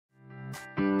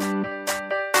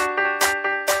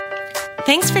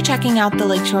Thanks for checking out the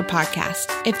Lakeshore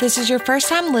podcast. If this is your first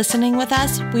time listening with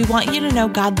us, we want you to know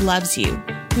God loves you.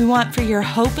 We want for your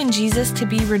hope in Jesus to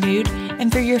be renewed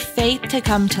and for your faith to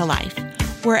come to life.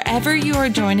 Wherever you are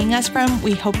joining us from,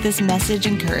 we hope this message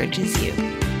encourages you.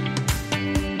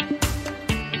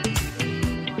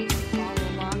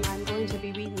 I'm going to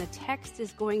be reading the text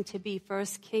is going to be 1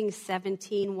 Kings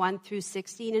 17, 1 through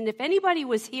 16. And if anybody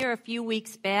was here a few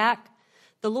weeks back,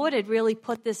 the Lord had really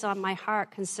put this on my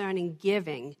heart concerning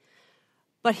giving,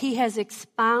 but he has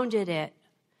expounded it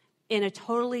in a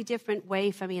totally different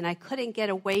way for me, and I couldn't get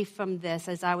away from this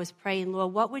as I was praying,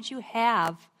 Lord, what would you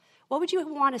have? What would you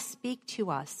want to speak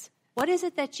to us? What is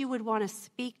it that you would want to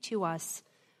speak to us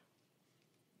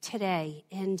today?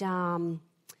 And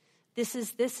this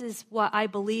is what I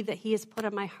believe that he has put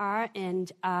on my heart,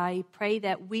 and I pray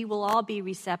that we will all be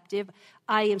receptive.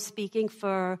 I am speaking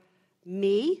for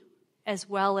me, as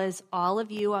well as all of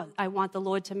you. I want the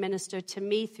Lord to minister to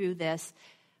me through this.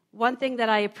 One thing that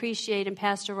I appreciate, and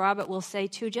Pastor Robert will say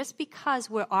too, just because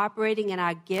we're operating in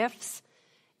our gifts,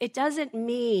 it doesn't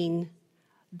mean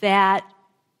that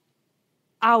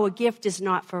our gift is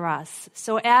not for us.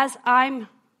 So as I'm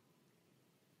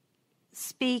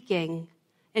speaking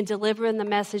and delivering the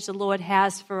message the Lord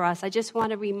has for us, I just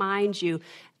want to remind you,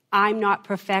 I'm not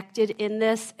perfected in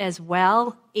this as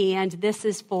well, and this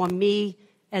is for me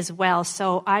as well.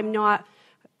 So I'm not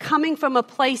coming from a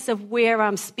place of where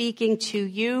I'm speaking to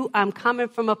you. I'm coming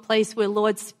from a place where,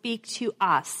 Lord, speak to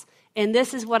us. And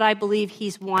this is what I believe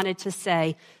he's wanted to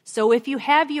say. So if you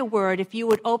have your word, if you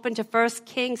would open to 1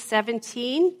 Kings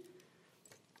 17,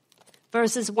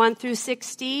 verses 1 through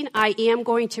 16, I am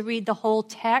going to read the whole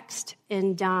text.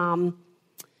 And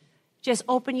just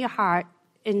open your heart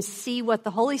and see what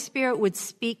the Holy Spirit would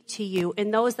speak to you.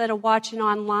 And those that are watching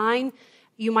online,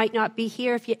 you might not be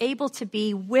here. If you're able to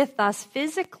be with us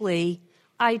physically,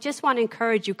 I just want to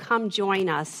encourage you, come join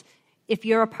us. If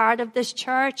you're a part of this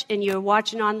church and you're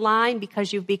watching online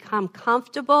because you've become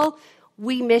comfortable,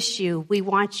 we miss you. We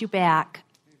want you back.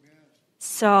 Amen.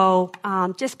 So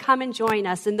just come and join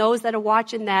us. And those that are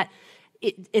watching that,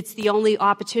 it's the only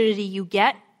opportunity you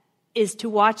get is to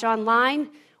watch online.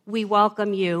 We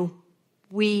welcome you.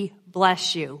 We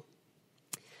bless you.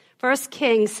 1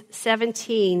 Kings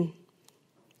 17.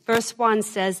 Verse 1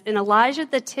 says, And Elijah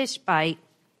the Tishbite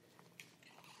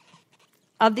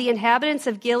of the inhabitants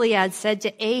of Gilead said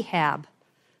to Ahab,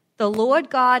 The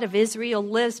Lord God of Israel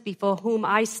lives before whom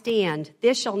I stand.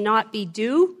 There shall not be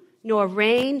dew nor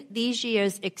rain these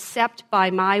years except by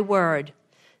my word.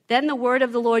 Then the word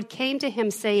of the Lord came to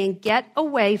him, saying, Get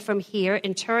away from here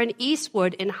and turn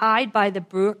eastward and hide by the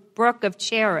brook of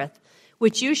Cherith,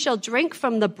 which you shall drink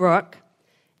from the brook,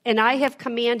 and I have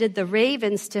commanded the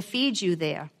ravens to feed you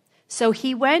there. So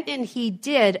he went and he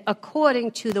did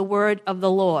according to the word of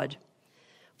the Lord.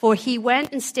 For he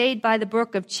went and stayed by the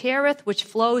brook of Cherith, which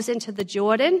flows into the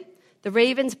Jordan. The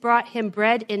ravens brought him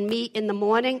bread and meat in the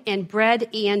morning, and bread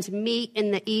and meat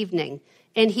in the evening.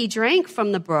 And he drank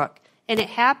from the brook. And it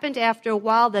happened after a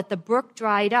while that the brook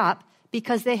dried up,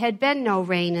 because there had been no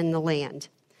rain in the land.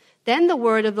 Then the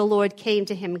word of the Lord came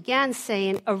to him again,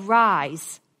 saying,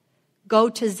 Arise, go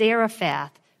to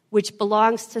Zarephath, which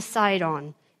belongs to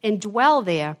Sidon, and dwell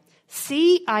there.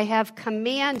 See, I have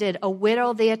commanded a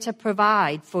widow there to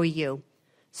provide for you.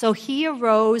 So he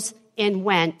arose and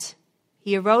went.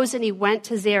 He arose and he went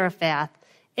to Zarephath.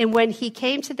 And when he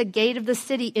came to the gate of the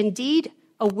city, indeed,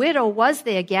 a widow was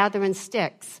there gathering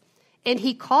sticks. And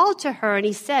he called to her and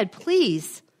he said,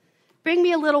 Please, bring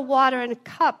me a little water in a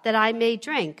cup that I may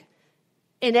drink.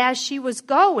 And as she was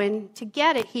going to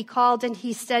get it, he called and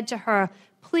he said to her,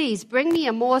 Please, bring me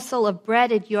a morsel of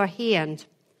bread in your hand.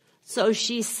 So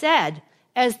she said,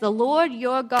 As the Lord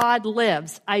your God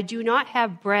lives, I do not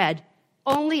have bread,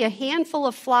 only a handful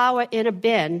of flour in a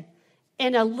bin,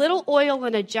 and a little oil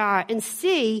in a jar. And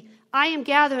see, I am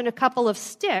gathering a couple of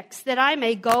sticks, that I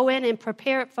may go in and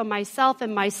prepare it for myself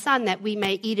and my son, that we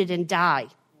may eat it and die.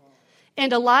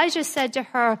 And Elijah said to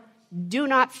her, Do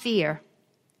not fear.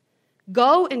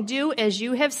 Go and do as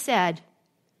you have said,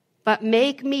 but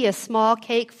make me a small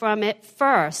cake from it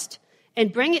first,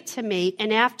 and bring it to me,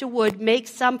 and afterward make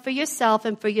some for yourself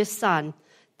and for your son.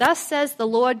 Thus says the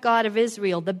Lord God of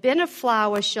Israel, The bin of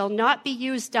flour shall not be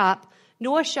used up,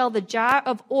 nor shall the jar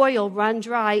of oil run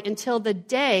dry until the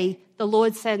day the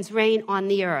Lord sends rain on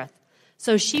the earth.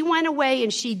 So she went away,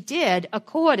 and she did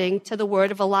according to the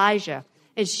word of Elijah.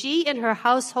 And she and her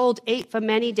household ate for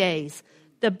many days.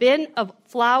 The bin of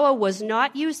flour was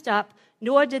not used up,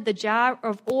 nor did the jar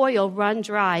of oil run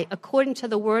dry, according to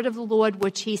the word of the Lord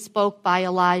which he spoke by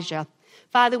Elijah.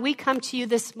 Father, we come to you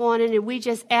this morning and we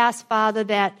just ask, Father,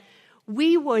 that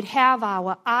we would have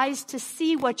our eyes to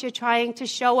see what you're trying to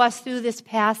show us through this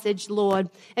passage, Lord,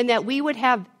 and that we would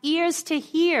have ears to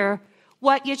hear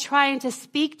what you're trying to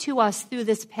speak to us through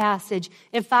this passage.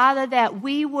 And Father, that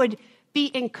we would be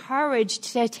encouraged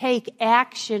to take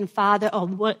action, Father,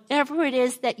 on whatever it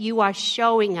is that you are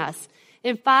showing us.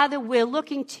 And Father, we're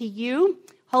looking to you.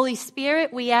 Holy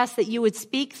Spirit, we ask that you would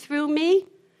speak through me.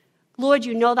 Lord,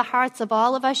 you know the hearts of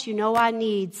all of us. You know our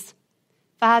needs.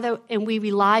 Father, and we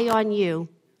rely on you.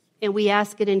 And we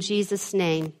ask it in Jesus'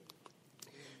 name.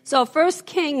 So 1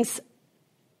 Kings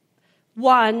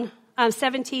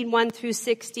 17, 1 through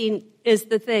 16 is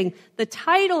the thing. The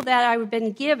title that I've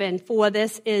been given for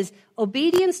this is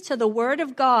Obedience to the Word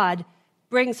of God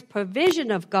brings provision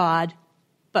of God,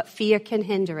 but fear can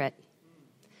hinder it.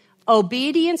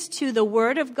 Obedience to the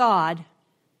Word of God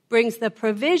brings the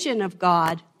provision of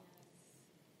God,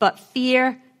 but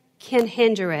fear can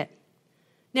hinder it.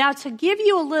 Now, to give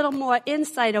you a little more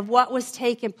insight of what was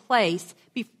taking place,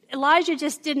 Elijah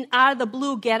just didn't out of the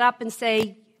blue get up and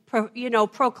say,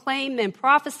 proclaim and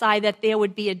prophesy that there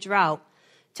would be a drought.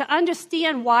 To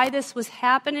understand why this was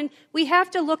happening, we have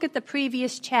to look at the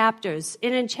previous chapters.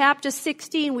 And in chapter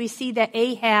 16, we see that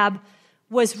Ahab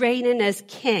was reigning as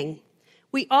king.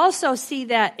 We also see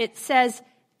that it says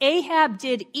Ahab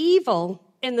did evil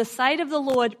in the sight of the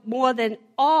Lord more than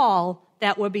all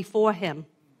that were before him.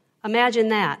 Imagine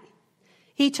that.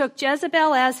 He took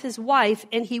Jezebel as his wife,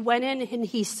 and he went in and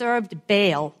he served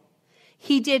Baal.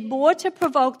 He did more to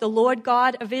provoke the Lord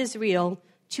God of Israel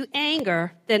to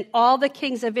anger than all the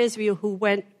kings of Israel who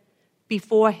went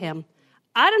before him.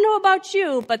 I don't know about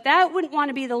you, but that wouldn't want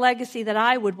to be the legacy that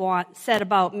I would want said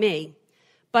about me.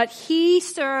 But he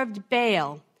served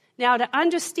Baal. Now, to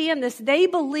understand this, they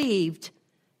believed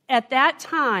at that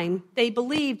time, they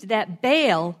believed that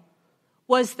Baal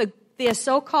was their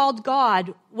so-called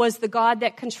God was the God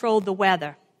that controlled the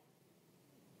weather.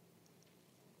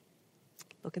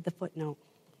 Look at the footnote.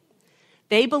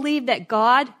 They believed that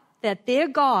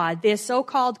their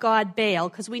so-called God, Baal,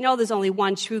 because we know there's only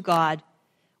one true God,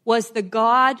 was the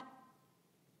God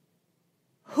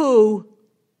who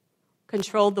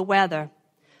controlled the weather.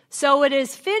 So it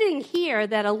is fitting here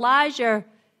that Elijah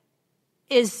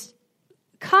is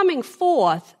coming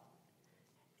forth.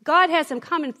 God has him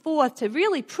coming forth to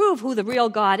really prove who the real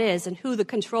God is and who the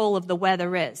control of the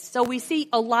weather is. So we see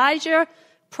Elijah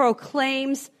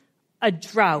proclaims a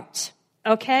drought,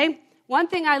 okay? One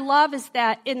thing I love is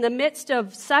that in the midst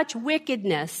of such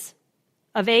wickedness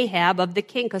of Ahab, of the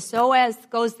king, because so as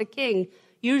goes the king,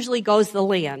 usually goes the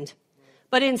land.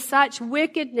 But in such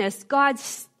wickedness, God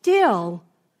still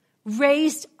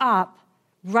raised up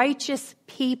righteous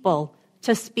people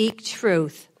to speak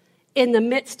truth in the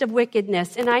midst of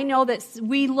wickedness. And I know that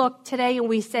we look today and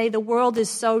we say the world is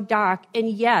so dark. And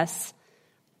yes,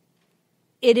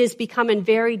 it is becoming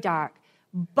very dark.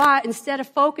 But instead of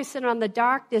focusing on the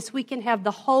darkness, we can have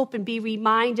the hope and be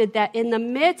reminded that in the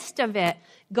midst of it,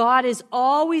 God is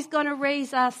always going to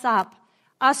raise us up,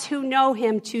 us who know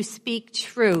him, to speak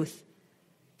truth.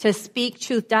 To speak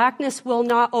truth. Darkness will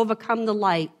not overcome the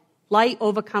light. Light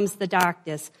overcomes the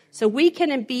darkness. So we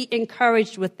can be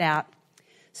encouraged with that.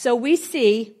 So we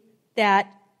see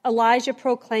that Elijah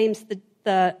proclaims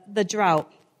the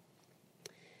drought.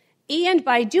 And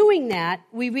by doing that,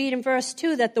 we read in verse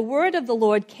 2 that the word of the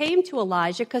Lord came to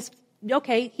Elijah because,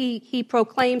 he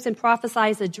proclaims and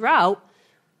prophesies a drought.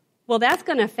 Well, that's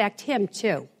going to affect him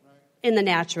too in the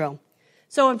natural.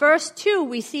 So in verse 2,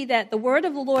 we see that the word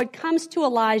of the Lord comes to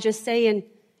Elijah saying,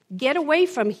 get away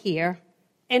from here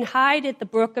and hide at the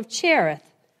brook of Cherith,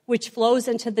 which flows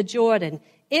into the Jordan.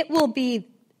 It will be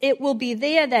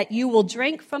there that you will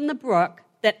drink from the brook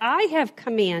that I have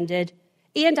commanded,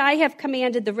 and I have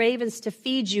commanded the ravens to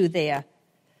feed you there.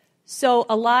 So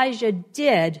Elijah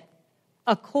did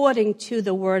according to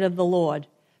the word of the Lord.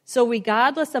 So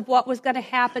regardless of what was going to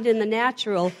happen in the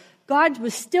natural, God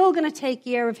was still going to take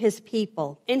care of his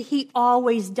people. And he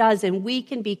always does, and we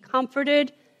can be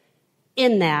comforted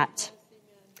in that.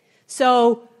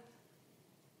 So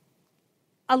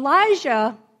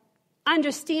Elijah,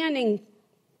 understanding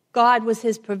God was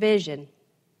his provision,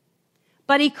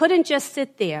 but he couldn't just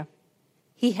sit there.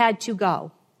 He had to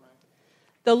go.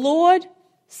 The Lord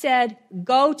said,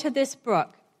 go to this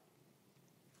brook.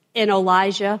 And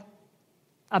Elijah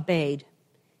obeyed.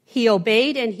 He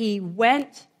obeyed and he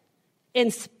went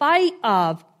in spite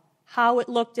of how it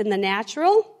looked in the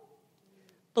natural,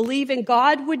 believing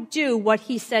God would do what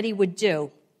he said he would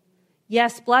do.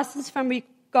 Yes, blessings from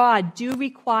God do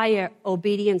require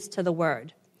obedience to the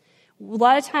word. A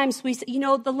lot of times we say,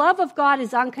 the love of God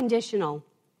is unconditional.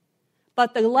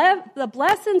 But the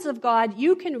blessings of God,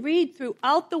 you can read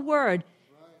throughout the Word.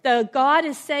 The God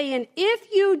is saying,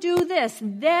 if you do this,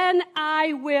 then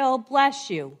I will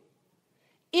bless you.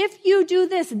 If you do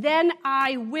this, then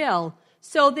I will.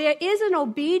 So there is an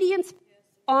obedience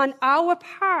on our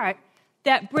part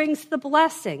that brings the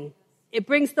blessing. It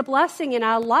brings the blessing in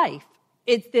our life.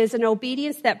 There's an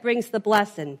obedience that brings the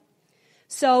blessing.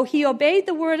 So he obeyed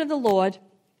the word of the Lord,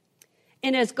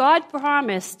 and as God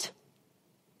promised,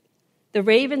 the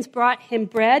ravens brought him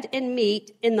bread and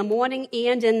meat in the morning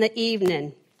and in the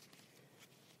evening.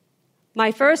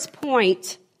 My first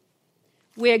point,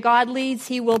 where God leads,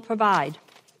 he will provide.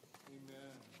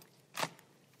 Amen.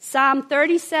 Psalm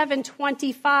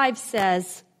 37:25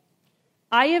 says,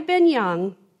 I have been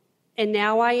young, and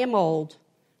now I am old,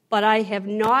 but I have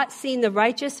not seen the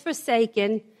righteous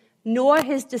forsaken, nor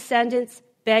his descendants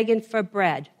begging for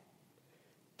bread.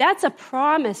 That's a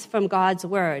promise from God's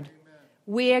word. Amen.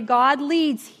 Where God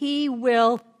leads, he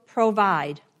will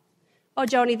provide. Oh,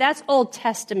 Joni, that's Old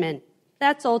Testament.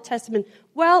 That's Old Testament.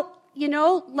 Well,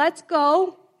 let's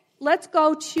go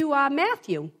to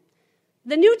Matthew.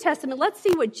 The New Testament, let's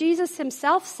see what Jesus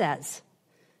himself says.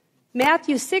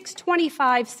 Matthew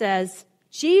 6:25 says,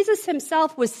 Jesus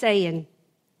himself was saying,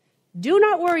 do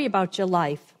not worry about your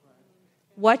life,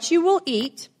 what you will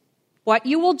eat, what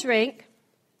you will drink,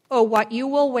 or what you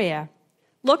will wear.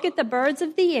 Look at the birds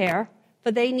of the air,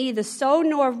 for they neither sow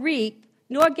nor reap,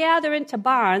 nor gather into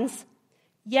barns,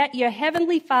 yet your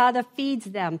heavenly Father feeds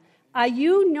them. Are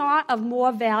you not of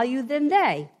more value than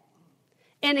they?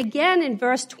 And again in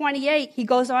verse 28, he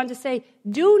goes on to say,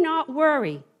 do not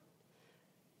worry.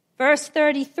 Verse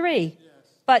 33,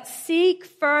 but seek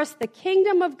first the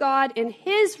kingdom of God and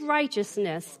his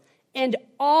righteousness, and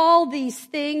all these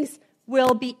things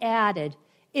will be added.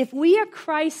 If we are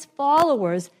Christ's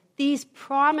followers, these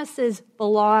promises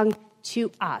belong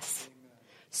to us.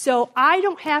 So I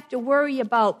don't have to worry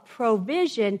about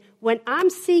provision. When I'm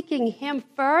seeking him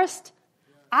first,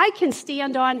 I can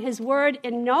stand on his word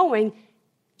and knowing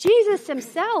Jesus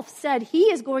himself said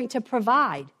he is going to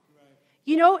provide.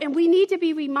 And we need to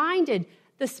be reminded,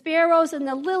 the sparrows and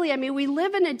the lily, we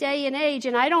live in a day and age,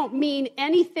 and I don't mean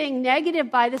anything negative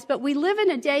by this, but we live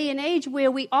in a day and age where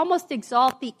we almost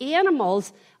exalt the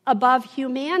animals above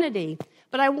humanity.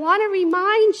 But I want to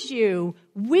remind you,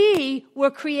 we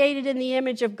were created in the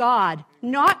image of God,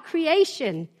 not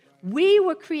creation. We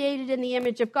were created in the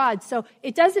image of God. So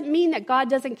it doesn't mean that God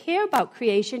doesn't care about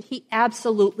creation. He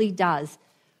absolutely does.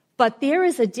 But there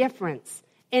is a difference.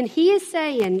 And he is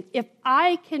saying, if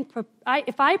I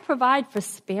provide for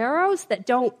sparrows that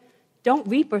don't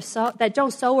reap or sow, that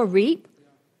don't sow or reap,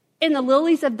 in the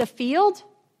lilies of the field,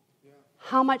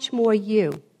 how much more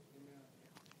you?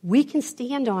 We can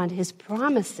stand on his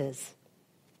promises.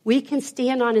 We can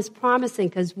stand on his promising,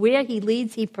 because where he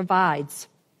leads, he provides.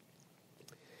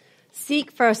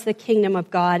 Seek first the kingdom of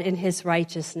God and his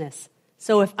righteousness.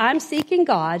 So if I'm seeking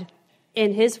God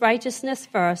and his righteousness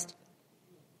first,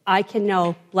 I can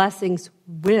know blessings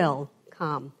will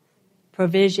come.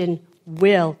 Provision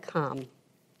will come.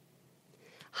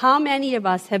 How many of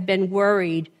us have been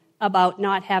worried about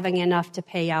not having enough to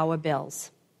pay our bills?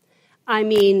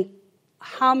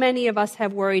 How many of us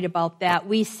have worried about that?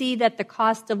 We see that the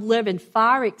cost of living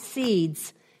far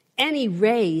exceeds any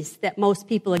raise that most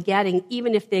people are getting,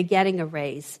 even if they're getting a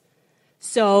raise.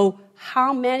 So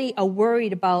how many are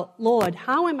worried about, Lord,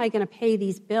 how am I going to pay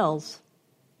these bills?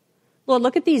 Lord,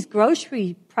 look at these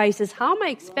grocery prices. How am I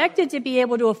expected to be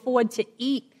able to afford to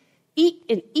eat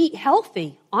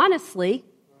healthy, honestly?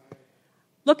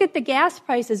 Look at the gas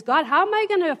prices. God, how am I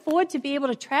going to afford to be able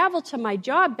to travel to my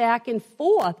job back and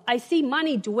forth? I see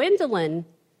money dwindling.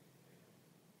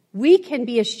 We can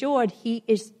be assured he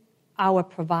is our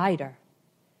provider.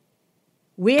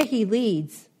 Where he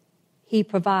leads, he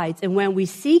provides. And when we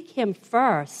seek him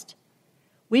first,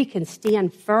 we can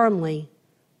stand firmly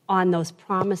on those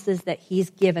promises that he's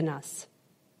given us.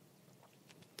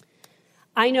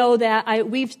 I know that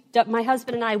my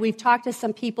husband and I, we've talked to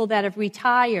some people that have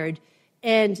retired,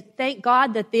 and thank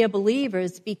God that they're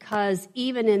believers, because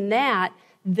even in that,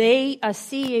 they are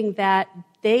seeing that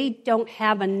they don't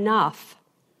have enough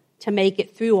to make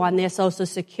it through on their Social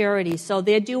Security. So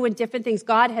they're doing different things.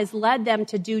 God has led them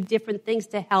to do different things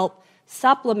to help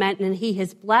supplement, and he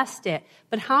has blessed it.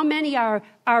 But how many are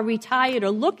retired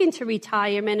or looking to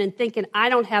retirement and thinking, I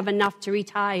don't have enough to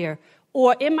retire?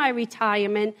 Or in my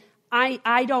retirement,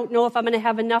 I don't know if I'm going to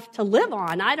have enough to live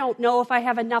on. I don't know if I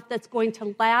have enough that's going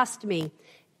to last me.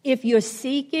 If you're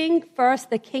seeking first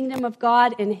the kingdom of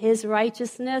God and his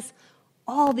righteousness,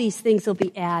 all these things will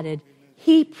be added.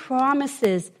 He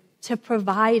promises to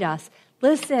provide us.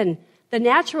 Listen, The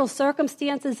natural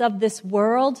circumstances of this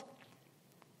world,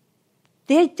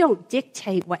 they don't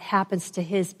dictate what happens to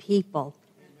his people,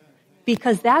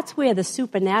 because that's where the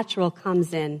supernatural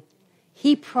comes in.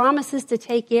 He promises to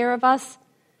take care of us,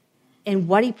 and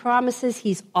what he promises,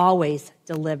 he's always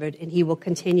delivered, and he will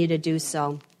continue to do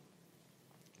so.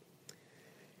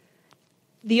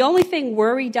 The only thing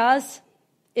worry does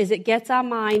is it gets our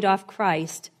mind off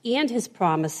Christ and his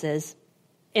promises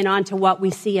and onto what we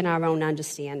see in our own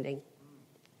understanding.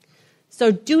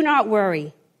 So do not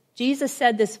worry. Jesus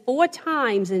said this 4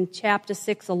 times in chapter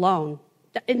 6 alone.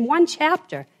 In one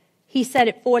chapter, he said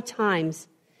it 4 times.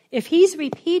 If he's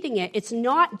repeating it, it's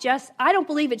not just, I don't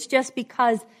believe it's just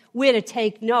because we're to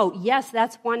take note. Yes,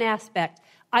 that's one aspect.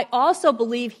 I also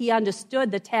believe he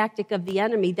understood the tactic of the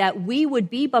enemy, that we would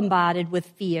be bombarded with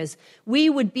fears. We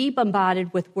would be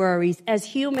bombarded with worries. As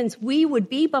humans, we would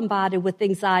be bombarded with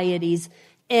anxieties.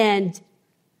 And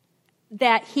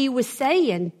that he was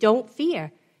saying, don't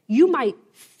fear. You might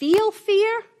feel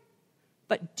fear,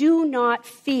 but do not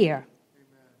fear.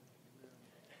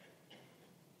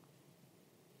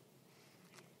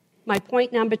 My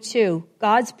point number 2,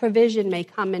 God's provision may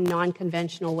come in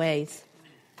non-conventional ways.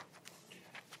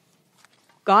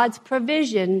 God's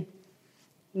provision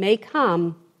may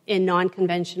come in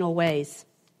non-conventional ways.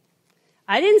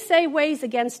 I didn't say ways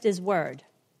against his word.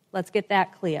 Let's get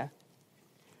that clear.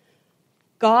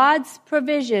 God's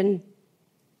provision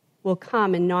will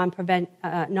come in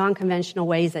non-conventional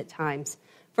ways at times.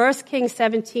 1 Kings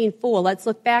 17:4, let's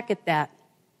look back at that.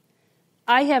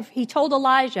 He told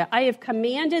Elijah, I have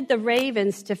commanded the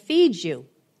ravens to feed you.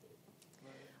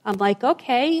 I'm like,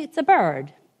 okay, it's a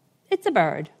bird. It's a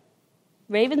bird.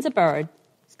 Raven's a bird.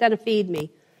 It's going to feed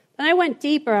me. Then I went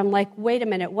deeper. I'm like, wait a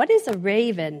minute, what is a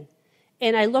raven?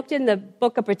 And I looked in the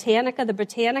book of Britannica, the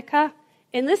Britannica,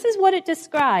 and this is what it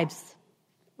describes.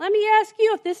 Let me ask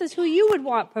you if this is who you would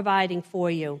want providing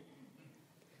for you.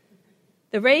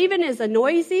 The raven is a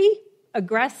noisy,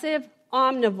 aggressive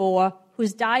omnivore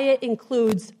whose diet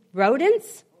includes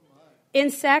rodents,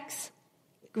 insects,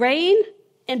 grain,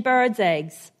 and birds'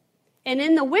 eggs. And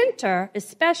in the winter,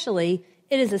 especially,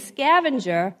 it is a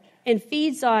scavenger and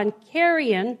feeds on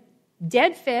carrion,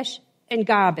 dead fish, and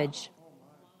garbage.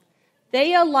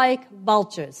 They are like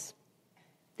vultures.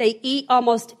 They eat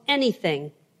almost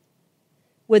anything.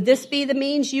 Would this be the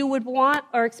means you would want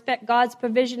or expect God's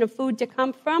provision of food to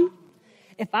come from?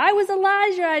 If I was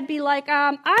Elijah, I'd be like,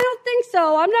 I don't think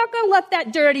so. I'm not going to let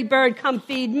that dirty bird come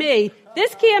feed me.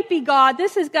 This can't be God.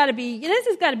 This has got to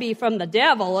be from the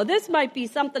devil, or this might be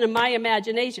something in my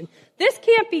imagination. This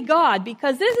can't be God,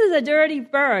 because this is a dirty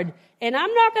bird, and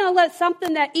I'm not going to let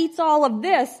something that eats all of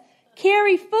this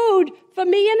carry food for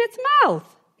me in its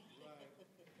mouth.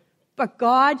 But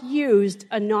God used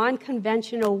a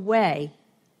non-conventional way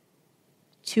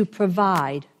to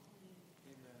provide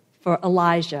for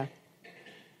Elijah.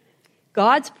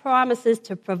 God's promises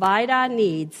to provide our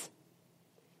needs.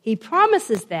 He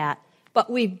promises that,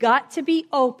 but we've got to be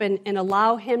open and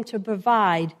allow him to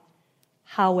provide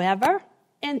however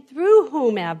and through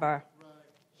whomever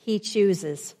he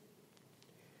chooses.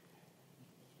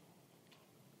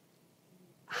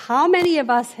 How many of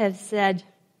us have said,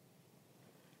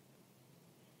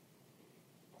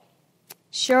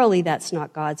 surely that's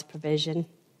not God's provision.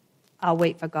 I'll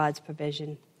wait for God's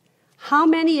provision. How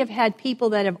many have had people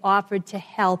that have offered to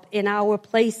help in our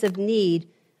place of need?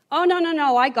 Oh,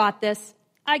 no, I got this.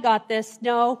 I got this.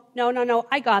 No,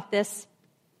 I got this.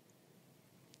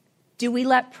 Do we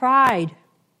let pride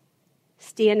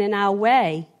stand in our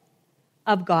way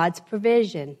of God's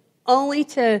provision, only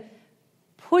to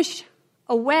push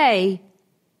away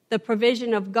the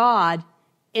provision of God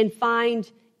and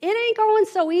find it ain't going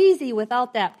so easy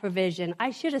without that provision?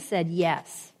 I should have said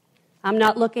yes. I'm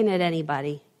not looking at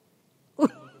anybody.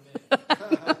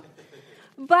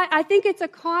 But I think it's a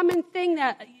common thing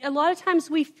that a lot of times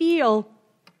we feel,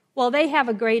 well, they have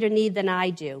a greater need than I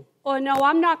do. Or no,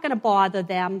 I'm not going to bother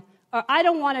them. Or I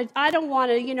don't want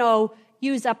to,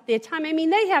 use up their time. I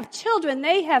mean, they have children,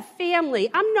 they have family.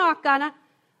 I'm not going to.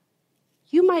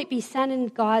 You might be sending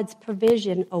God's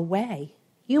provision away.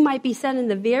 You might be sending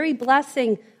the very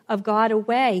blessing of God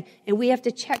away. And we have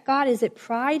to check, God, is it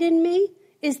pride in me?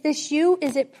 Is this you?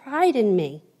 Is it pride in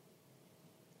me?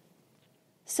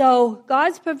 So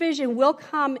God's provision will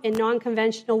come in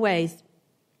non-conventional ways.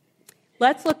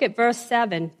 Let's look at verse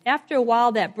 7. After a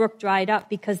while, that brook dried up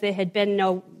because there had been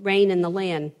no rain in the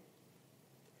land.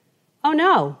 Oh,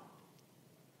 no.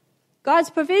 God's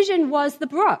provision was the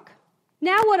brook.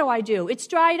 Now what do? It's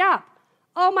dried up.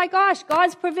 Oh, my gosh,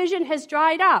 God's provision has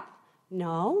dried up.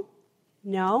 No.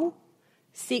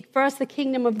 Seek first the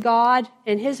kingdom of God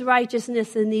and his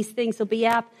righteousness, and these things will be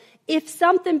apt. If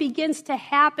something begins to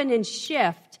happen and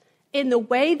shift in the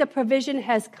way the provision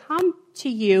has come to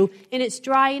you and it's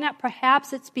drying up,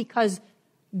 perhaps it's because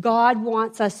God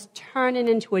wants us turning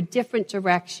into a different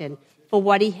direction for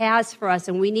what he has for us,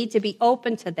 and we need to be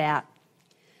open to that.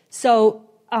 So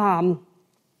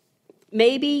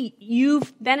maybe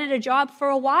you've been at a job for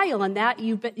a while and that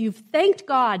you've thanked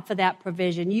God for that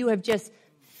provision. You have just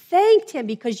thanked him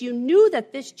because you knew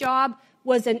that this job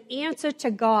was an answer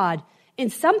to God.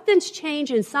 And something's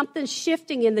changing, something's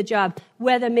shifting in the job,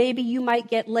 whether maybe you might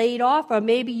get laid off or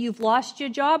maybe you've lost your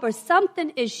job or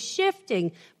something is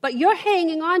shifting, but you're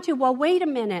hanging on to, well, wait a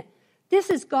minute. This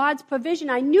is God's provision.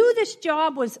 I knew this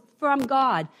job was from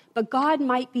God, but God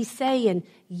might be saying,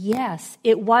 yes,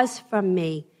 it was from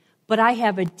me, but I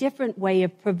have a different way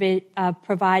of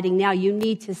providing now. You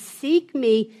need to seek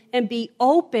me and be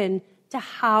open to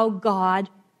how God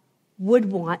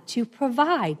would want to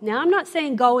provide. Now, I'm not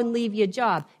saying go and leave your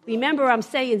job. Remember, I'm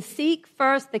saying seek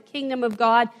first the kingdom of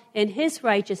God and his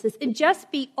righteousness, and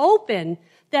just be open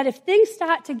that if things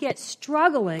start to get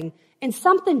struggling and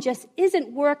something just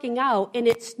isn't working out and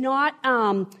it's not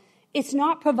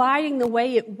providing the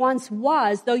way it once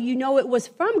was, though you know it was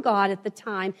from God at the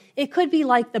time, it could be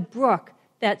like the brook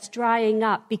that's drying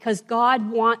up because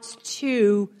God wants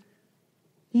to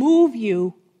move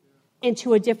you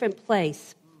into a different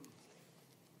place.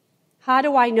 How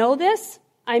do I know this?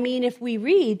 I mean, if we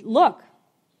read, look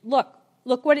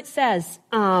what it says.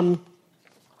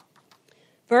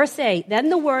 Verse 8, then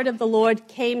the word of the Lord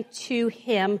came to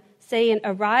him, saying,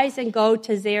 arise and go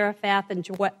to Zarephath and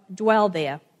dwell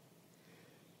there.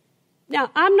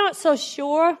 Now, I'm not so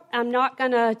sure. I'm not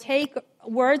going to take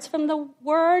words from the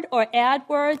word or add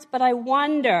words, but I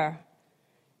wonder.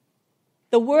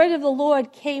 The word of the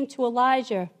Lord came to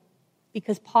Elijah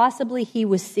because possibly he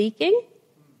was seeking.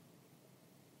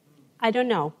 I don't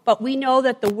know. But we know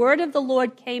that the word of the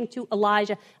Lord came to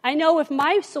Elijah. I know if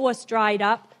my source dried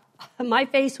up, my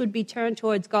face would be turned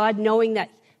towards God, knowing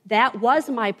that that was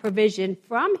my provision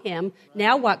from him.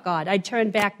 Now what, God? I'd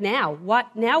turn back now.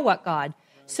 Now what, God?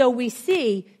 So we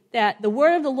see that the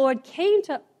word of the Lord came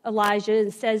to Elijah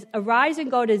and says, arise and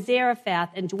go to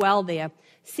Zarephath and dwell there.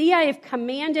 See, I have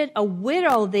commanded a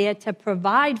widow there to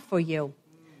provide for you.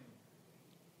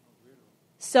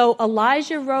 So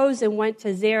Elijah rose and went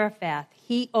to Zarephath.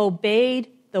 He obeyed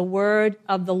the word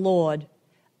of the Lord.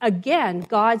 Again,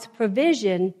 God's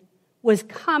provision was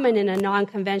coming in a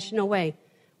non-conventional way.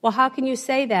 Well, how can you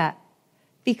say that?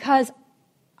 Because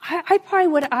I probably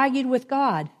would have argued with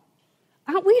God.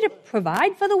 Aren't we to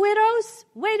provide for the widows?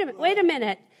 Wait a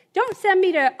minute. Don't send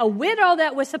me to a widow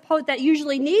that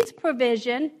usually needs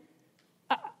provision.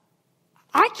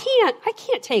 I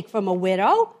can't take from a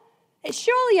widow.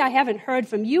 Surely I haven't heard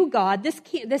from you, God. This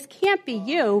can't be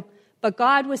you. But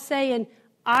God was saying,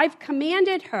 I've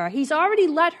commanded her. He's already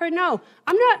let her know.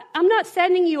 I'm not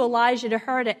sending you, Elijah, to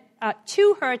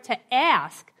her to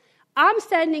ask. I'm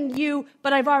sending you,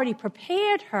 but I've already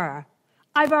prepared her.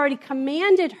 I've already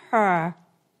commanded her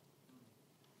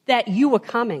that you were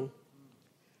coming.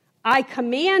 I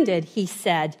commanded, he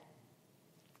said,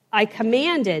 I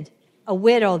commanded a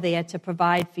widow there to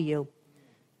provide for you.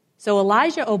 So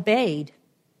Elijah obeyed,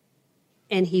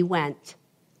 and he went.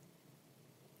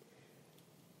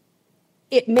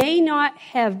 It may not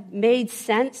have made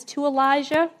sense to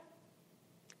Elijah,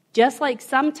 just like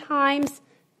sometimes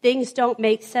things don't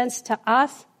make sense to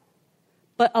us,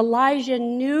 but Elijah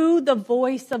knew the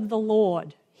voice of the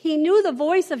Lord. He knew the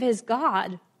voice of his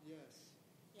God,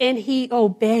 and he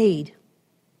obeyed.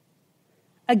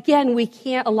 Again, we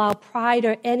can't allow pride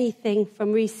or anything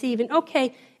from receiving.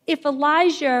 Okay, if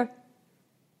Elijah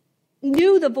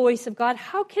knew the voice of God,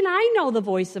 how can I know the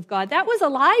voice of God? That was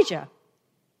Elijah.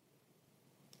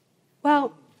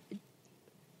 Well,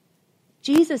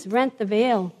 Jesus rent the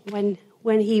veil when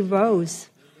he rose.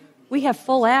 We have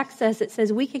full access. It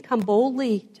says we can come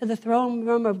boldly to the throne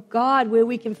room of God where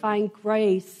we can find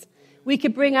grace. We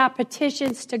can bring our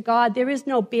petitions to God. There is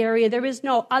no barrier. There is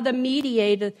no other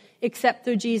mediator except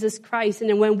through Jesus Christ.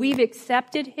 And when we've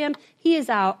accepted him, he is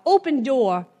our open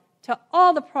door to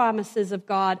all the promises of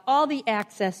God, all the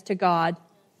access to God.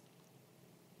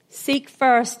 Seek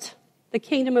first the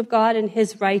kingdom of God and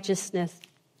his righteousness,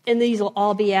 and these will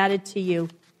all be added to you.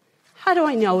 How do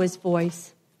I know his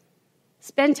voice?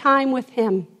 Spend time with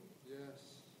him. Yes.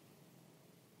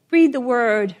 Read the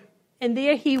word, and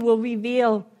there he will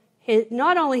reveal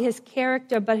not only his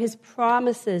character, but his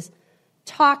promises.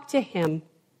 Talk to him.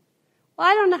 Well,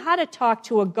 I don't know how to talk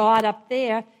to a God up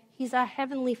there. He's our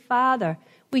heavenly Father.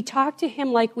 We talk to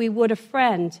him like we would a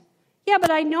friend. Yeah, but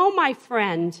I know my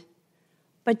friend.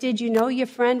 But did you know your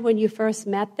friend when you first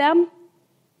met them?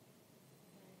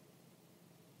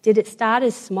 Did it start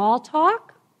as small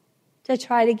talk to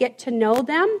try to get to know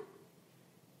them?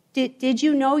 Did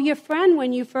you know your friend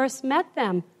when you first met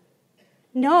them?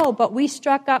 No, but we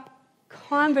struck up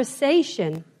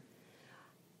conversation.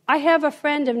 I have a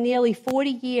friend of nearly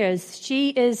 40 years. She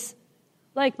is,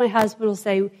 like my husband will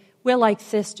say, we're like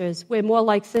sisters. We're more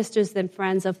like sisters than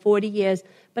friends of 40 years.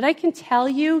 But I can tell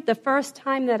you, the first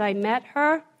time that I met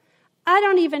her, I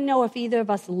don't even know if either of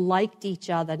us liked each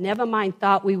other. Never mind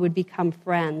thought we would become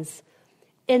friends.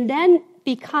 And then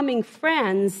becoming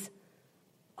friends,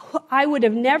 I would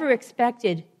have never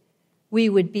expected we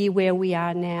would be where we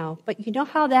are now. But you know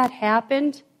how that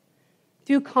happened?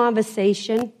 Through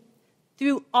conversation,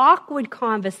 through awkward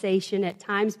conversation at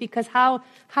times, because how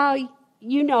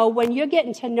you know, when you're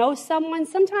getting to know someone,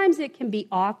 sometimes it can be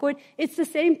awkward. It's the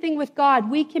same thing with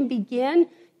God. We can begin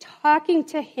talking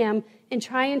to Him and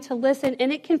trying to listen,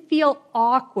 and it can feel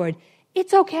awkward.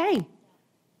 It's okay.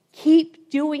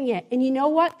 Keep doing it. And you know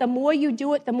what? The more you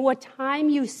do it, the more time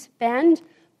you spend,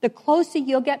 the closer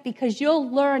you'll get, because you'll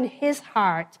learn His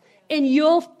heart, and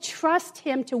you'll trust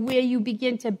Him to where you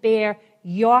begin to bear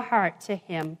your heart to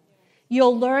Him.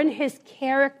 You'll learn His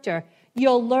character.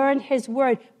 You'll learn His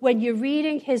word. When you're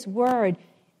reading His word,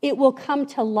 it will come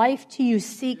to life to you.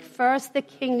 Seek first the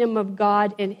kingdom of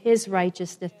God and His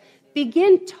righteousness.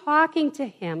 Begin talking to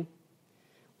Him.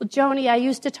 Well, Joni, I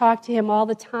used to talk to him all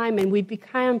the time, and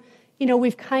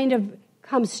we've kind of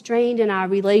come strained in our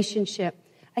relationship.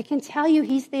 I can tell you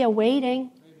He's there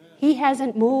waiting. Amen. He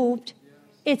hasn't moved.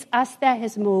 It's us that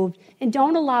has moved. And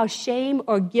don't allow shame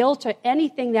or guilt or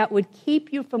anything that would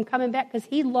keep you from coming back, because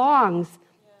He longs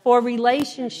for a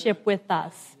relationship with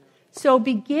us. So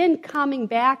begin coming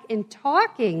back and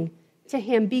talking to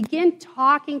Him. Begin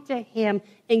talking to Him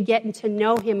and getting to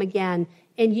know Him again.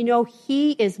 And you know,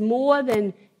 He is more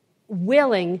than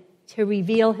willing to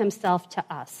reveal Himself to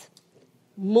us.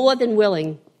 More than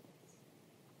willing.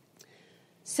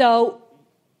 So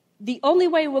the only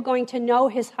way we're going to know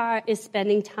His heart is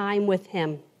spending time with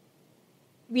Him.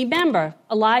 Remember,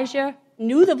 Elijah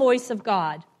knew the voice of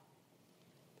God.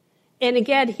 And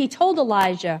again, he told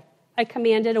Elijah, I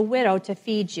commanded a widow to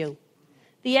feed you.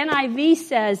 The NIV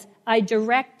says, I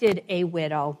directed a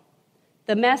widow.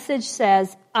 The Message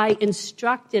says, I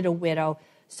instructed a widow.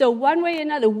 So one way or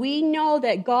another, we know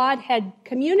that God had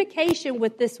communication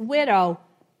with this widow,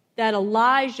 that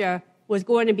Elijah was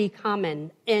going to be coming,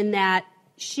 and that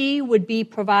she would be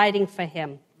providing for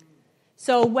him.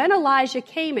 So when Elijah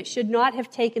came, it should not have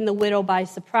taken the widow by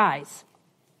surprise.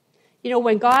 You know,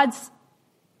 when God's,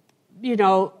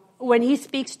 when He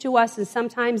speaks to us, and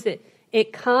sometimes it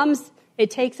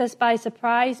takes us by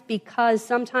surprise, because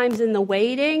sometimes in the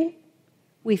waiting,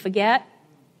 we forget.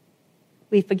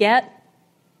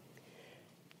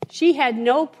 She had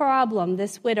no problem,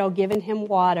 this widow, giving him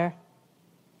water.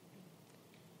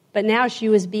 But now she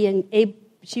was being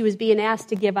asked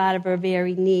to give out of her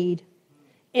very need.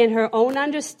 In her own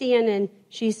understanding,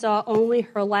 she saw only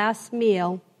her last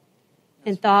meal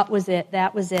and thought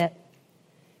that was it.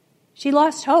 She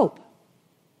lost hope.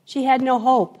 She had no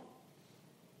hope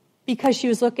because she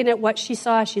was looking at what she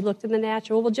saw. She looked in the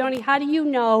natural. Well, Joni, how do you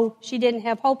know she didn't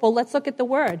have hope? Well, let's look at the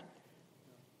Word.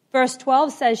 Verse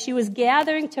 12 says she was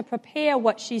gathering to prepare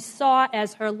what she saw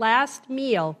as her last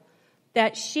meal,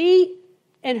 that she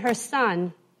and her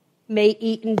son may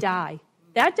eat and die.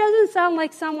 That doesn't sound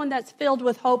like someone that's filled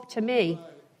with hope to me.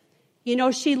 You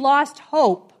know, she lost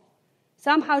hope.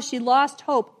 Somehow she lost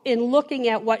hope in looking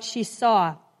at what she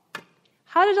saw.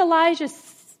 How did Elijah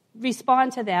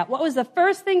respond to that? What was the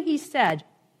first thing he said?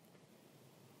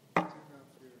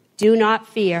 Do not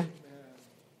fear.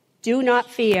 Do not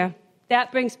fear.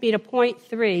 That brings me to point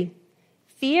 3.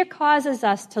 Fear causes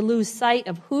us to lose sight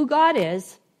of who God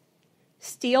is,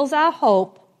 steals our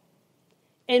hope,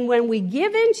 and when we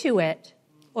give into it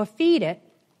or feed it,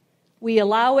 we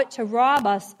allow it to rob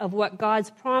us of what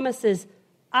God's promises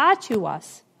are to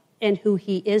us and who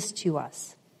He is to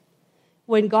us.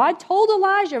 When God told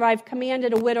Elijah, I've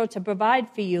commanded a widow to provide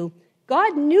for you,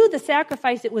 God knew the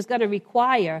sacrifice it was going to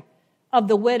require of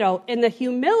the widow and the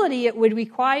humility it would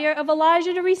require of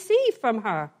Elijah to receive from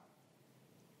her.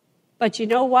 But you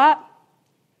know what?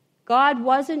 God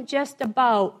wasn't just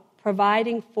about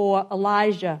providing for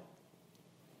Elijah.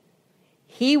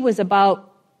 He was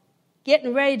about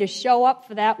getting ready to show up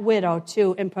for that widow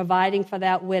too, and providing for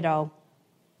that widow.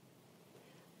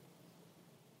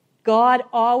 God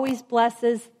always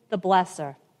blesses the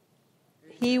blesser.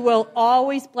 He will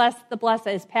always bless the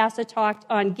blesser. As Pastor talked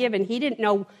on giving,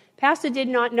 Pastor did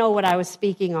not know what I was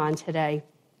speaking on today.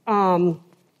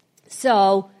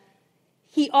 So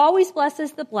he always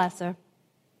blesses the blesser.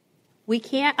 We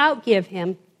can't outgive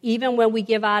him, even when we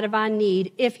give out of our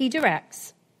need, if he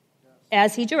directs,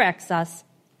 as he directs us.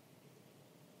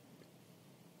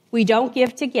 We don't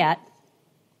give to get,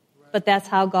 but that's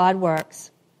how God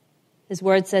works. His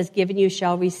word says, given you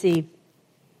shall receive.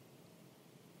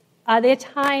 Are there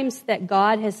times that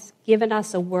God has given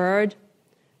us a word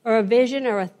or a vision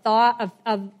or a thought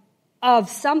of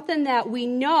something that we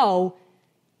know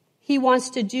he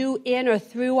wants to do in or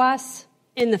through us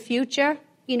in the future?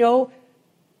 You know,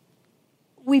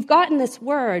 we've gotten this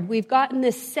word, we've gotten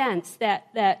this sense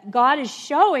that God is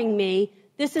showing me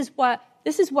this is what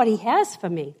he has for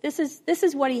me. This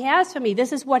is what he has for me.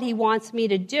 This is what he wants me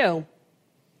to do.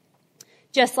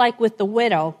 Just like with the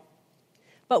widow.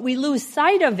 But we lose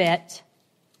sight of it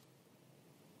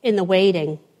in the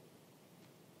waiting.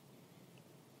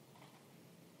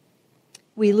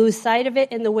 We lose sight of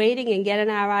it in the waiting and getting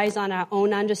our eyes on our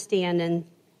own understanding.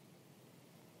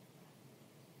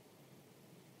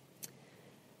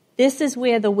 This is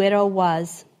where the widow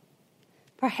was.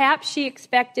 Perhaps she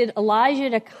expected Elijah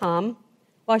to come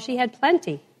while she had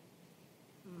plenty.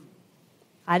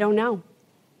 I don't know.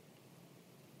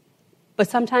 But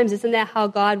sometimes isn't that how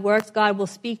God works? God will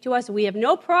speak to us. We have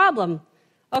no problem.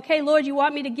 Okay, Lord, you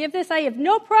want me to give this? I have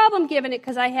no problem giving it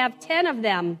because I have 10 of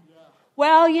them.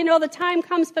 Well, you know, the time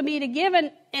comes for me to give,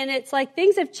 and it's like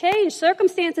things have changed.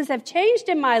 Circumstances have changed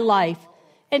in my life.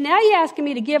 And now you're asking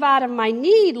me to give out of my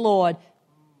need, Lord.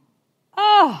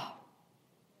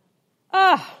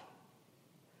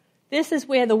 This is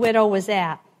where the widow was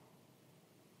at.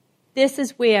 This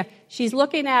is where she's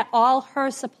looking at all her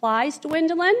supplies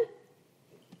dwindling,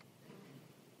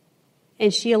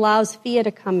 and she allows fear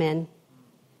to come in.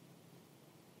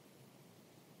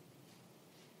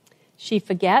 She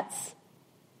forgets,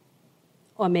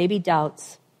 or maybe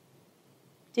doubts.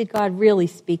 Did God really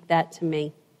speak that to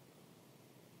me?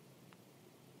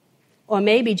 Or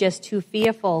maybe just too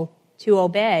fearful to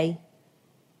obey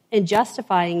and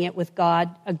justifying it with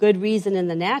God, a good reason in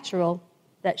the natural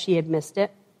that she had missed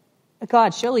it.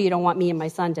 God, surely you don't want me and my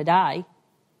son to die.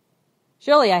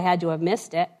 Surely I had to have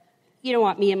missed it. You don't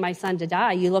want me and my son to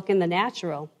die. You look in the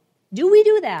natural. Do we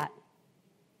do that?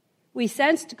 We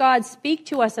sensed God speak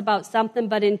to us about something,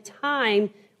 but in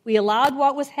time, we allowed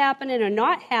what was happening or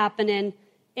not happening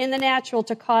in the natural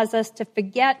to cause us to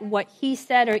forget what he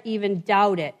said or even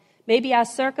doubt it. Maybe our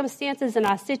circumstances and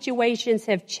our situations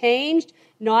have changed,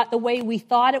 not the way we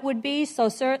thought it would be, so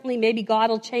certainly maybe God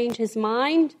will change his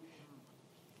mind.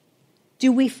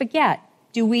 Do we forget?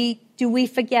 Do we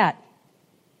forget?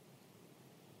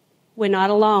 We're not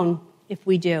alone if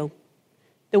we do.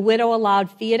 The widow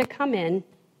allowed fear to come in.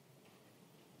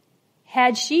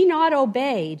 Had she not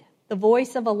obeyed the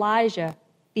voice of Elijah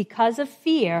because of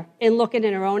fear and looking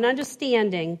in her own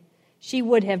understanding, she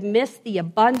would have missed the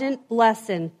abundant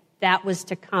blessing that was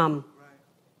to come.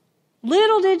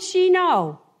 Little did she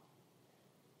know.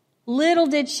 Little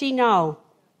did she know,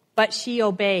 but she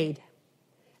obeyed.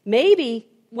 Maybe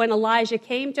when Elijah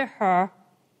came to her,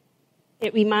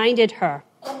 it reminded her.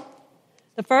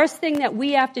 The first thing that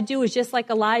we have to do is just like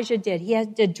Elijah did. He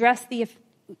had to address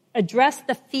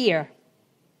the fear.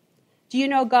 Do you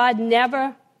know God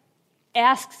never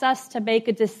asks us to make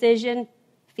a decision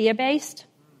fear-based?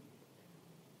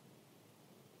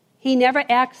 He never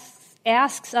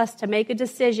asks us to make a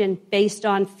decision based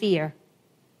on fear.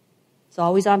 It's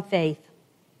always on faith.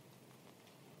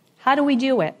 How do we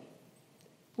do it?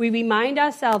 We remind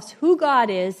ourselves who God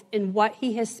is and what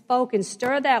he has spoken.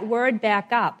 Stir that word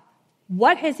back up.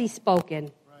 What has he spoken?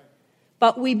 Right.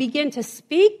 But we begin to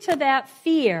speak to that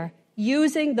fear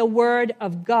using the word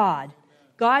of God. Amen.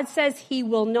 God says he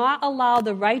will not allow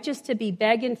the righteous to be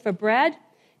begging for bread.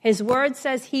 His word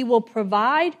says he will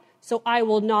provide, so I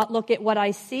will not look at what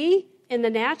I see in the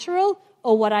natural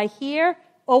or what I hear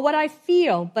or what I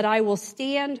feel, but I will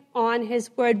stand on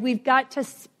his word. We've got to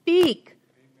speak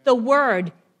the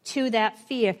word to that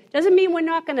fear. Doesn't mean we're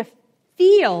not going to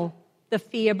feel the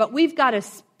fear, but we've got to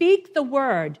speak the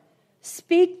word.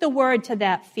 Speak the word to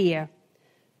that fear,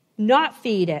 not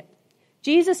feed it.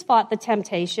 Jesus fought the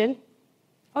temptation.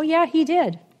 Oh, yeah, he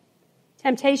did.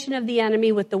 Temptation of the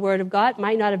enemy with the word of God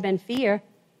might not have been fear,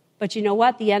 but you know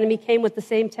what? The enemy came with the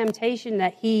same temptation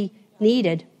that he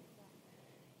needed.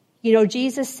 You know,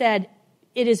 Jesus said,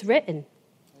 it is written.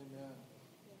 Amen.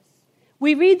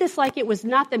 We read this like it was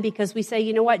nothing because we say,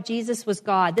 you know what? Jesus was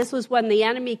God. This was when the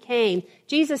enemy came.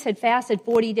 Jesus had fasted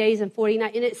 40 days and 40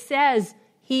 nights, and it says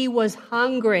he was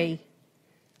hungry.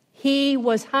 He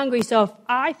was hungry. So if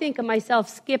I think of myself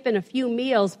skipping a few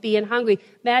meals being hungry,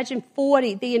 imagine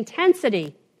 40, the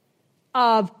intensity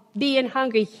of being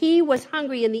hungry. He was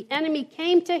hungry, and the enemy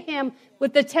came to him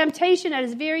with the temptation at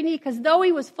his very need, because though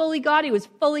he was fully God, he was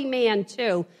fully man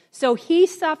too. So he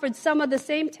suffered some of the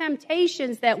same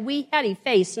temptations that we had. He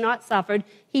faced, not suffered.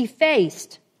 He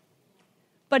faced.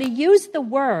 But he used the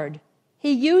word.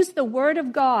 He used the word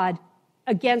of God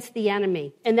against the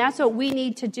enemy. And that's what we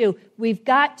need to do. We've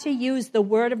got to use the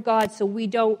word of God so we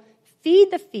don't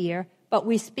feed the fear, but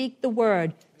we speak the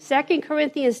word. 2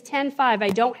 Corinthians 10:5, I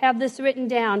don't have this written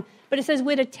down, but it says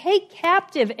we're to take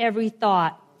captive every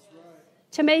thought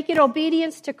to make it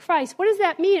obedience to Christ. What does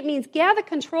that mean? It means gather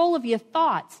control of your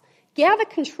thoughts. Gather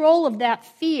control of that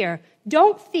fear.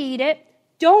 Don't feed it.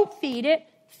 Don't feed it.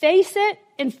 Face it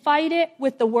and fight it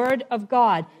with the word of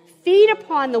God. Feed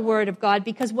upon the word of God,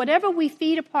 because whatever we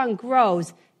feed upon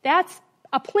grows.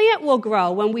 A plant will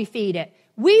grow when we feed it.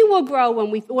 We will grow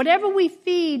whatever we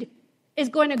feed is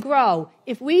going to grow.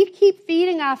 If we keep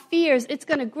feeding our fears, it's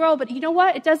going to grow. But you know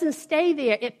what? It doesn't stay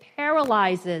there. It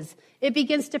paralyzes. It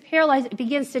begins to paralyze. It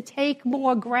begins to take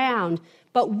more ground.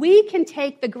 But we can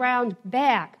take the ground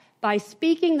back by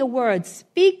speaking the word.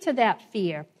 Speak to that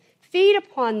fear. Feed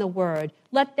upon the word.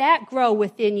 Let that grow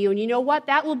within you. And you know what?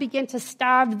 That will begin to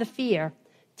starve the fear.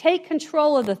 Take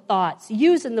control of the thoughts,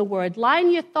 using the word.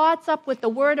 Line your thoughts up with the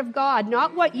word of God.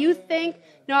 Not what you think,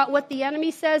 not what the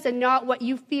enemy says, and not what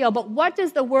you feel. But what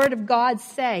does the word of God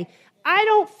say? I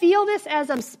don't feel this as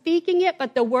I'm speaking it,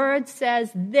 but the word says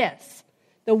this.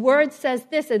 The word says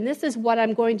this, and this is what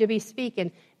I'm going to be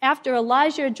speaking. After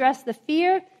Elijah addressed the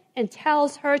fear and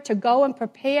tells her to go and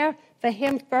prepare for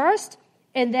him first,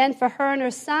 and then for her and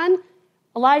her son,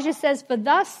 Elijah says, "For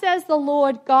thus says the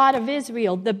Lord God of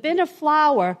Israel, the bin of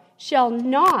flour shall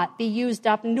not be used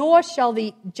up, nor shall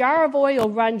the jar of oil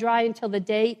run dry until the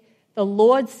day the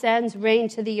Lord sends rain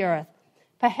to the earth."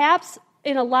 Perhaps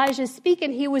in Elijah's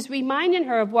speaking, he was reminding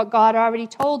her of what God already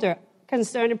told her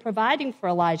concerning providing for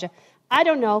Elijah. I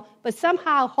don't know, but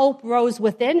somehow hope rose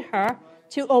within her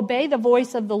to obey the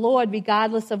voice of the Lord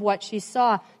regardless of what she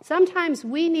saw. Sometimes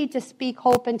we need to speak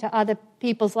hope into other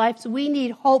people's lives. We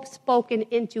need hope spoken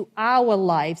into our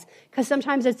lives, because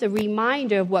sometimes it's a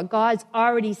reminder of what God's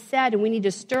already said, and we need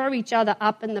to stir each other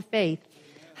up in the faith.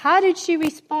 How did she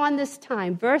respond this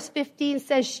time? Verse 15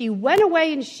 says she went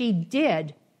away and she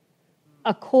did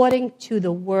according to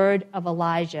the word of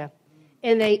Elijah.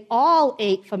 And they all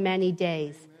ate for many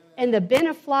days. And the bin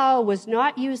of flour was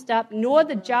not used up, nor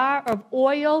the jar of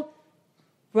oil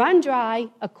run dry,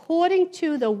 according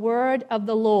to the word of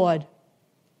the Lord.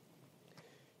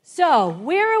 So,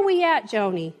 where are we at,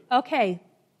 Joni? Okay,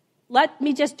 let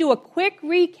me just do a quick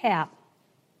recap.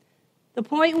 The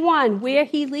point one, where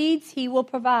he leads, he will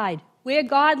provide. Where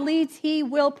God leads, he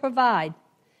will provide.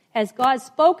 Has God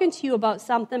spoken to you about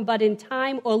something, but in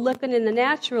time or looking in the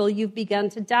natural, you've begun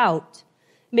to doubt?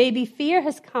 Maybe fear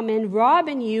has come in,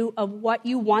 robbing you of what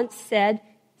you once said,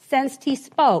 sensed he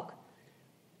spoke.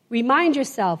 Remind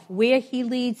yourself, where he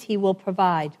leads, he will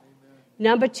provide. Amen.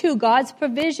 Number two, God's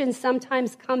provision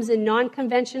sometimes comes in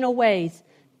non-conventional ways.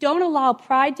 Don't allow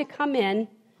pride to come in,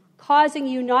 causing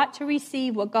you not to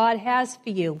receive what God has for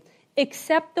you.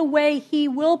 Accept the way he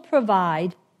will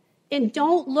provide, and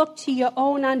don't look to your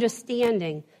own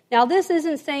understanding. Now, this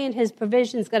isn't saying his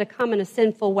provision is going to come in a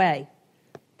sinful way.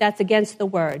 That's against the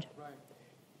word.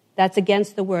 That's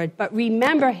against the word. But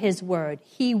remember his word.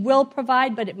 He will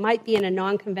provide, but it might be in a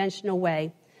non-conventional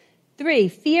way. 3,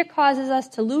 fear causes us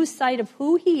to lose sight of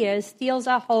who he is, steals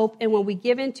our hope, and when we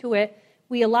give into it,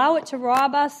 we allow it to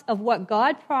rob us of what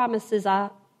God promises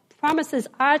are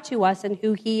to us and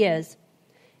who he is.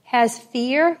 Has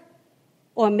fear,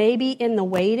 or maybe in the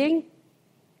waiting,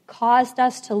 caused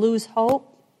us to lose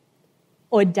hope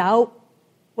or doubt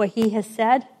what he has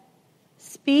said?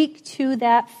 Speak to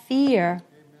that fear. Amen.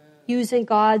 Using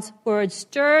God's word.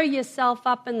 Stir yourself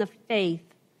up in the faith.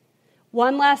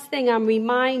 One last thing, I'm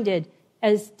reminded,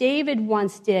 as David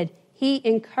once did, he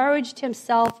encouraged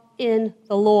himself in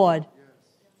the Lord.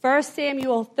 Yes. 1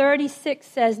 Samuel 36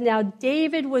 says, "Now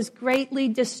David was greatly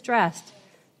distressed."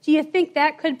 Do you think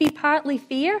that could be partly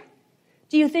fear?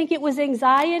 Do you think it was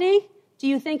anxiety? Do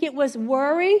you think it was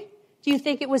worry? Do you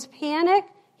think it was panic?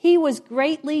 He was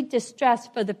greatly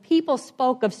distressed, for the people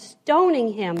spoke of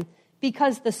stoning him,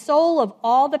 because the soul of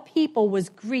all the people was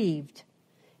grieved,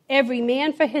 every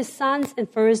man for his sons and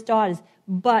for his daughters.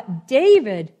 But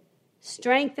David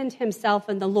strengthened himself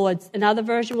in the Lord. Another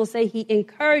version will say he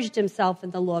encouraged himself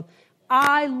in the Lord.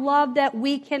 I love that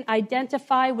we can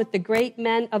identify with the great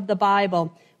men of the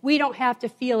Bible. We don't have to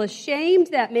feel ashamed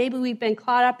that maybe we've been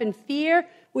caught up in fear,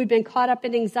 we've been caught up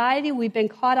in anxiety, we've been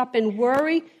caught up in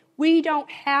worry. We don't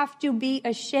have to be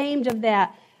ashamed of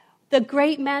that. The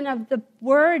great men of the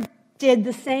Word did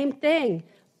the same thing.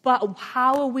 But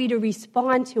how are we to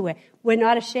respond to it? We're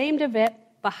not ashamed of it,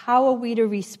 but how are we to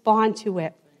respond to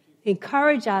it?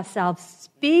 Encourage ourselves.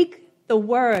 Speak the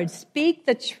word. Speak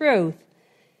the truth.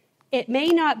 It may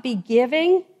not be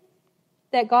giving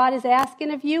that God is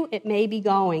asking of you. It may be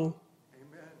going.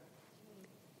 Amen.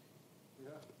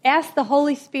 Yeah. Ask the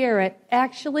Holy Spirit,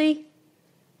 actually,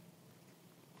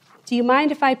 do you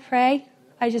mind if I pray?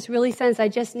 I just really sense I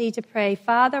just need to pray.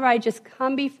 Father, I just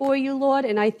come before you, Lord,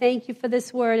 and I thank you for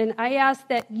this word. And I ask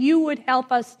that you would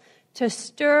help us to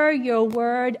stir your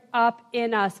word up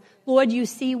in us. Lord, you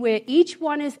see where each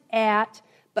one is at,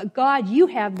 but God, you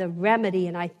have the remedy,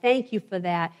 and I thank you for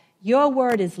that. Your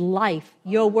word is life.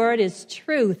 Your word is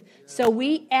truth. So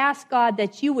we ask, God,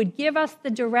 that you would give us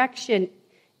the direction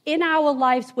in our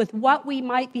lives with what we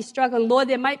might be struggling. Lord,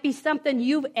 there might be something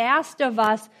you've asked of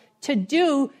us to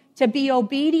do to be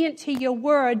obedient to your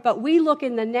word, but we look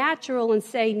in the natural and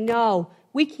say, no,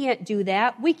 we can't do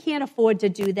that. We can't afford to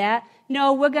do that.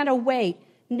 No, we're going to wait.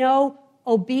 No,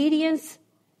 obedience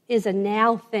is a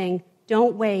now thing.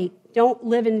 Don't wait. Don't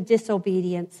live in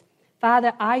disobedience.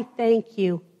 Father, I thank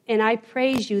you and I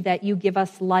praise you that you give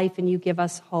us life and you give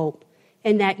us hope,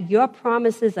 and that your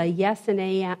promises are yes and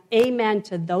amen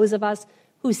to those of us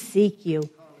who seek you.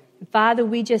 Father,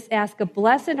 we just ask a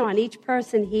blessing on each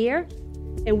person here,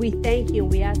 and we thank you,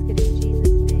 and we ask it in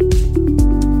Jesus' name.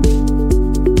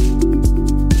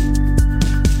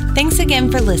 Thanks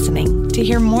again for listening. To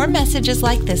hear more messages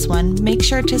like this one, make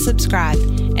sure to subscribe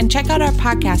and check out our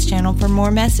podcast channel for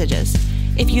more messages.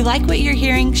 If you like what you're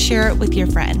hearing, share it with your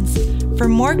friends. For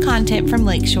more content from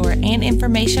Lakeshore and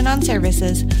information on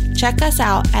services, check us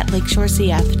out at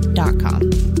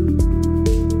lakeshorecf.com.